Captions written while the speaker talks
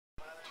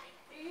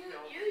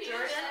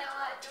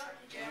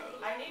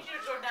I need you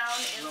to go down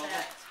in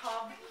that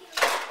tub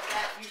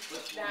that you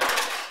put down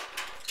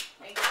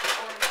and get the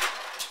ornament.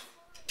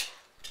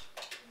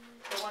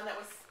 The one that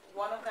was,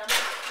 one of them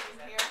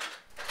in here.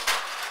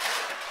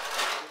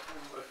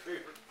 My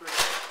favorite thing.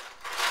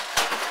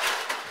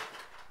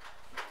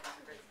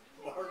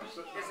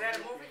 Is that a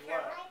movie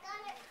camera?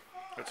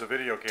 It's a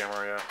video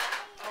camera, yeah.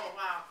 Oh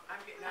wow, I'm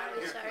getting out of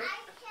here. Sorry.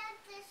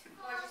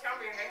 Why don't you tell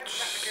me your hair? Got my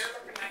hair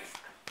looking nice.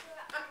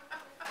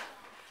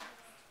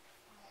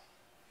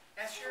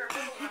 That's your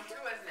little one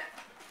too, isn't it?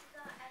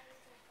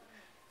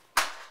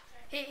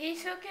 He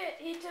took it.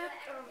 He took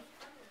some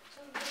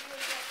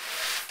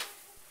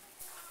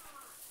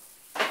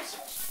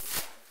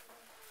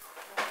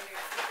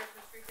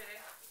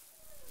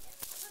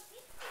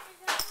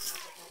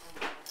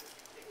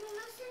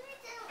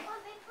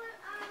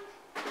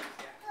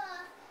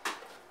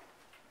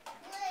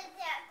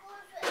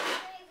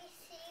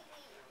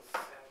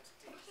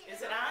Is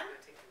it on?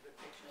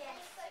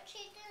 Yes.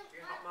 You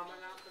help Mama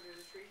now put in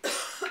the tree?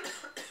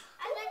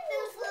 I like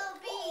those little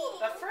beads.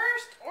 The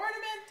first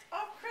ornament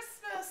of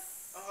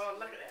Christmas. Oh,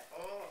 look at that.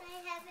 Oh. Can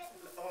I have it?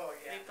 Oh,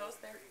 yeah. Leave those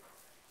there.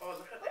 Oh,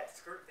 look at that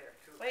skirt there,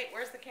 too. Wait,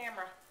 where's the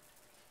camera?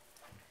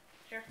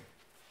 Here.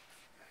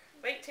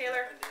 Wait,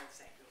 Taylor.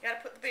 You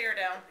gotta put the beer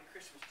down.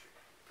 Christmas tree.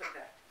 Put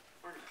that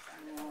ornament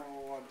on.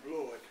 Oh, I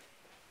blew it.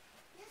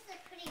 This is a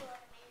pretty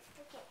ornament.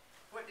 Okay.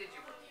 What did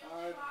you put?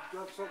 I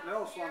got something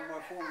else on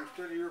my phone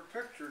instead of your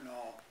picture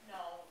now.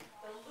 No,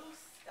 the loose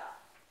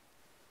stuff.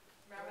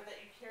 Remember that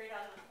you carried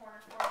out of the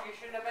corner for me? You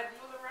shouldn't have been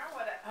fooling around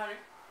with it,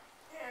 honey.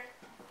 Here.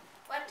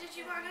 What did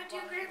you want to do,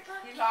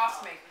 Grandpa? He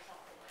lost me.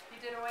 He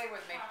did away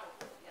with me.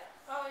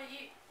 Oh,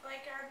 you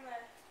like on the.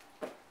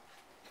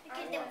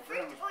 Okay, the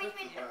first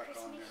ornament of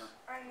Christmas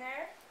on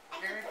there.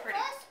 Very pretty.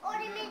 First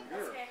ornament.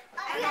 Here. Okay.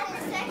 I got the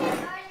second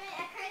ornament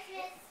at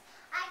Christmas.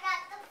 I got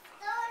the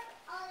third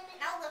ornament.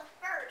 Now the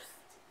first.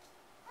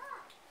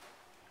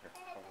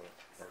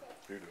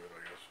 You do it,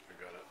 I guess. You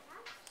got it.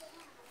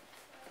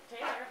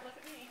 Taylor, look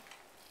at me.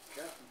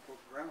 Captain put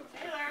grandma's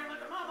Taylor,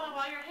 look at Mama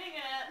while you're hanging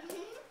it.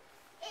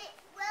 It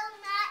will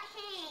not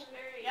hang.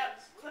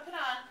 Yep, clip it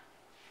on.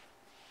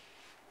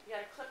 You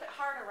gotta clip it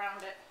hard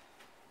around it.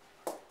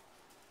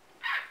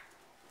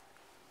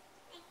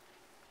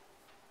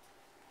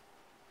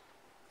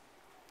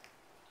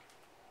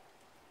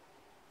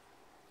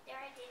 There,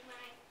 I did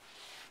mine.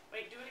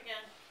 Wait, do it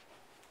again.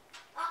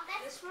 Oh,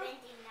 that's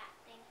bending that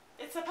thing.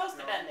 It's supposed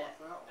to bend it.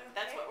 That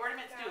That's what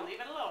ornaments do. Leave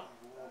it alone.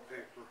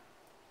 wallpaper.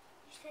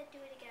 You said do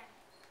it again.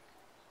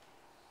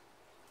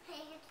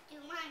 I have to do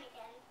mine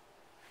again.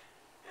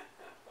 I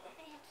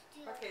have to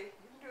do Okay,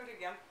 you can do it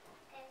again.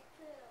 Okay,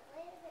 put it a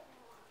little bit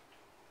more.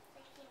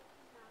 I can't put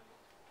it on the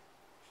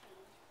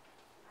change.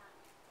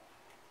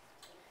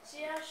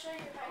 See, I'll show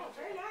you how Oh,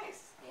 very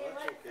nice. Well,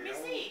 that's okay. Let me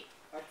see.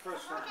 I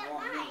pressed something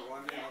on new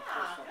one, then I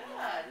pressed something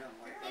on good. again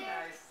like Very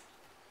that. nice.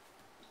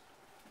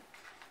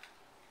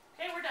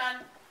 Okay, we're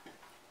done.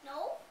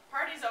 No.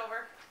 Party's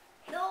over.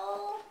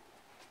 No.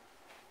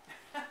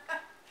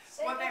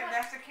 Well, then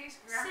that's the case.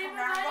 Grandpa, Say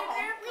now bye go to home.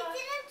 Grandpa. We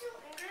didn't do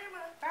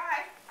Grandma.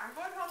 Bye. I'm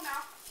going home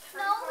now.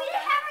 No, we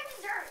didn't have our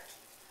dessert.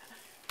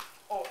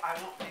 Oh, I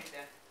won't leave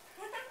then.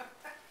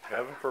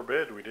 Heaven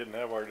forbid we didn't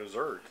have our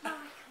dessert. Oh,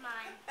 come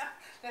on.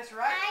 That's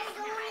right. I'm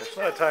going It's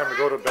not time to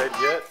go to bed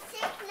yet.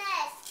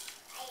 Sickness.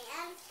 I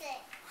am sick.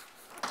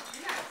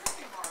 You're not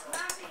sick anymore, though.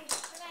 Mommy,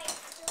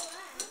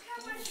 look how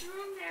much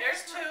room there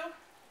There's is. two.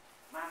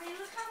 Mommy,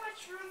 look how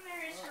much room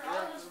there is for all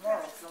Yeah, those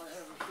tomorrow, presents. so I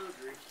have a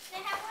surgery. They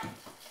have one?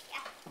 Yeah.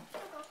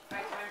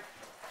 Right there.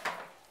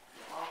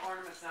 All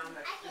ornaments down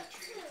the I get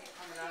tree. two. Keep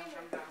coming down,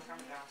 coming down,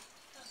 coming down.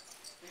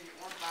 You get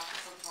one box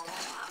of so tall,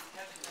 I'm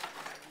catching it.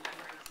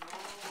 No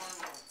more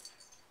room.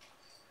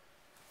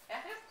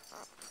 Evan,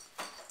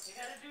 you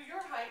gotta do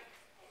your height.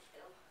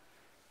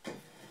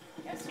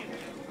 Yes, you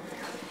do.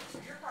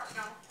 Your part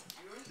now.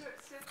 You into it,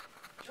 Sid.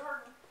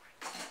 Jordan.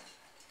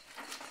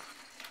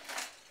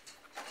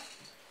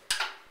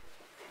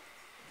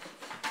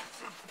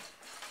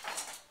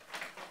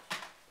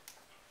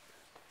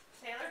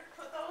 Taylor,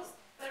 put those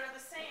that are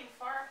the same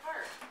far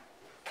apart.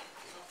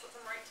 We'll put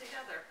them right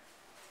together.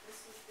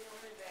 This is the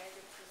only bag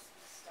of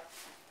Christmas stuff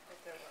that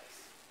there was.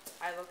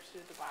 I looked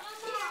through the box.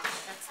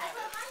 That's I not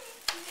put it. mine in.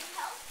 Do you need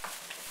help?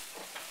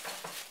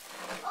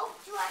 Oh,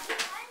 do I do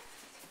one?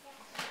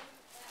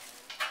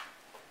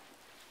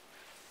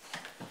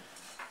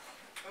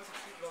 Those are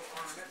cute little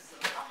ornaments. Oh,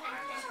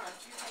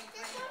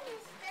 this one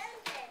is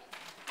bending.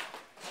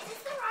 Is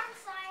this the wrong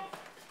side?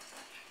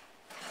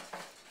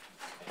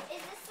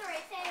 Is this the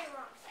right side or the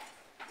wrong side?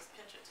 Just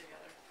pinch it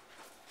together.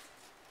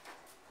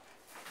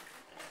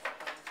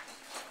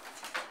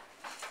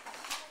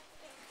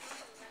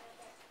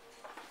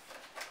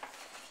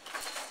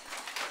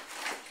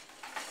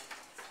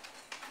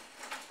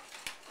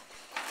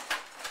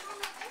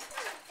 Mama, this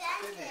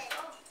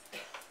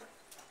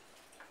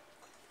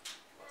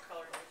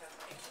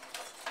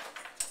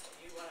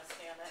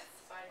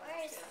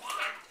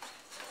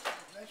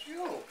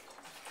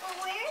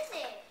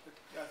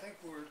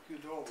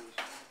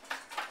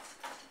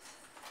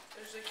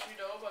There's a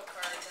Qdoba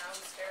card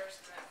downstairs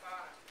in that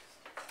box.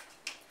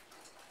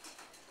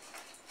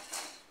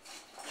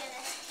 Yeah,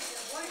 that's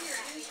cute. One year,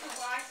 didn't you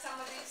buy some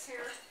of these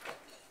here?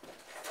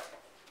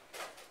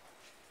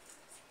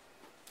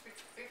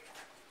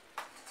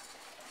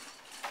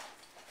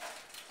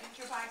 Didn't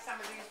you buy some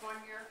of these one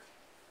year?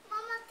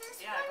 Mama,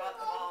 this Yeah, I bought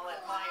them all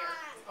at Meijer.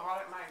 All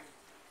at mine.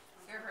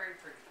 They're very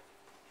pretty.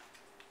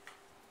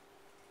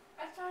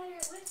 I thought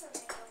it was a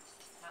Lego.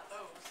 Not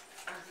those.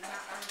 I was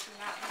not using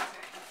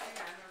it. You see,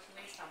 I know she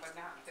made some, but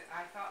not,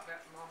 I thought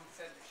that Mom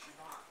said that she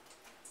bought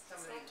some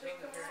of these. They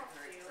were very,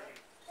 very pretty.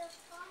 The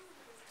fun.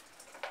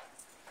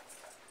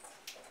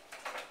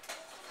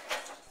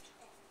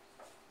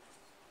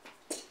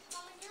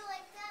 Mama, do you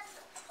like that?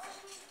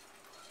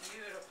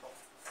 Beautiful.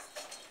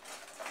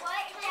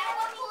 What? That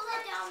one pull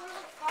it down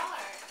really far.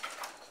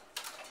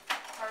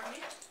 Pardon me?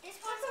 This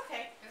That's one's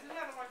okay. Isn't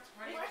that a one?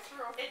 Ready What? to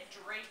throw? It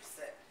drapes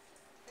it.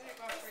 There you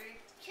go,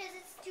 sweetie. because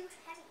it's too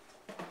heavy.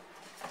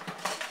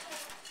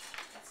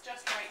 It's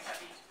just right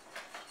heavy.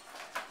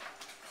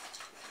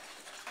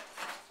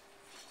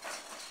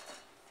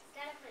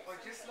 Gotta put it Well,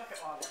 just someplace. look at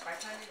all that. By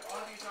the time you get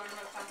all these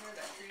ornaments on here,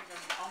 that tree's gonna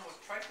be almost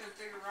twice as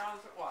big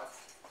around as it was.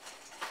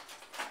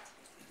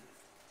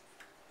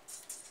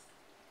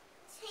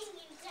 It's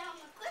hanging down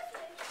the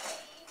Christmas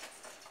tree.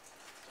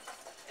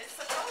 It's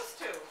supposed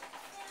to.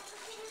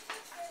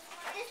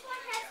 This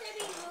one has to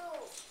be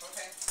moved.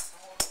 Okay,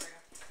 I'll hold it for you.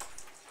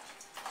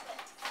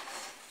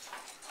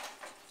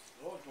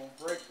 Those don't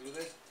break, do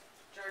they?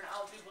 Jordan,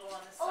 I'll do blue on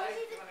this Only side.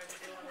 the- You want her to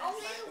do on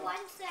Only this side? the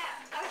ones that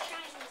are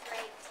shiny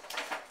break.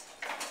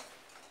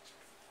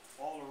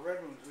 All the red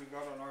ones we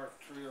got on our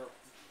tree are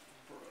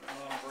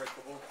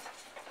non-breakable.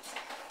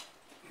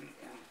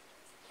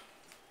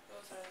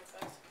 Those are the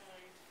best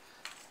kind.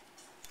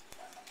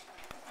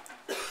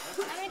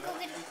 gonna go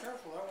get Be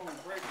careful, that one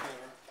will break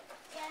there.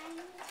 Yeah, I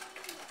need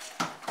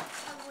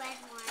a red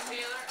one.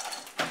 Taylor,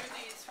 do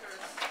these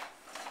first.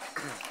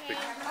 Be,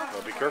 Okay.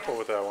 well, be careful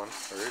with that one.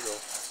 There you go.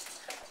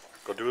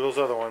 Go do those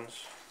other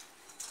ones.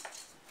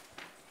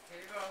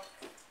 Here you go.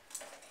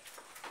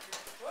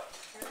 Whoop,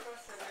 here you go,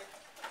 Cindy.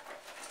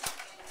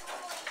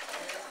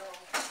 There you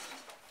go.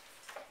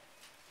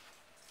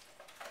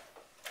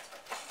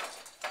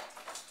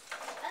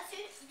 Let's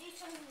do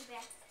some in the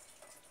back.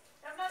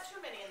 Not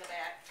too many in the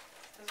back,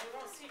 because we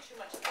won't see too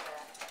much of the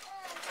back.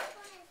 This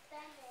one is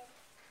bended.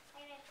 I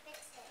gotta fix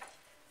it.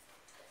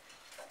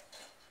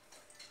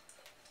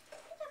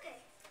 It's okay.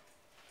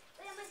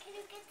 Wait, Emma, can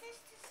you get this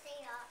to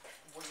stay up?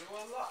 Well, you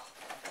will look.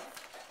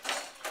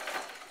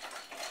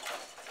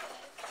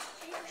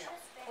 Can you Yeah.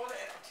 just bend Hold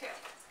it at the tip.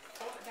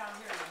 Hold it down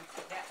here and then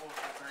put that over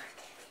the branch.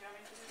 Do you want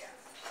me to do Yeah.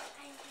 this?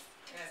 I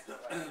just,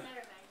 That's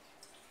never mind.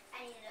 I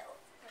need to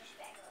push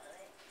back a little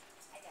bit.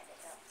 I got it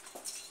though.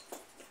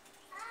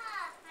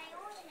 Ah, my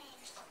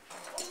ornament.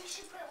 Oh, we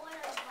should put one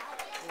of the Those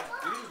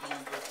bodies. beaded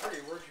ones are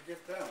pretty, where'd you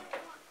get them?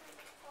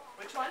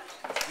 Which one?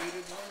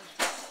 Beaded ones?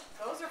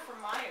 Those are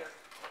from Meijer.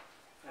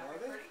 Are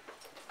they? Pretty.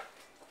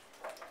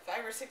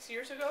 5 or 6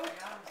 years ago?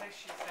 Yeah, I don't think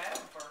she's had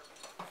them for.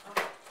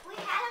 We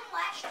had them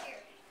last year.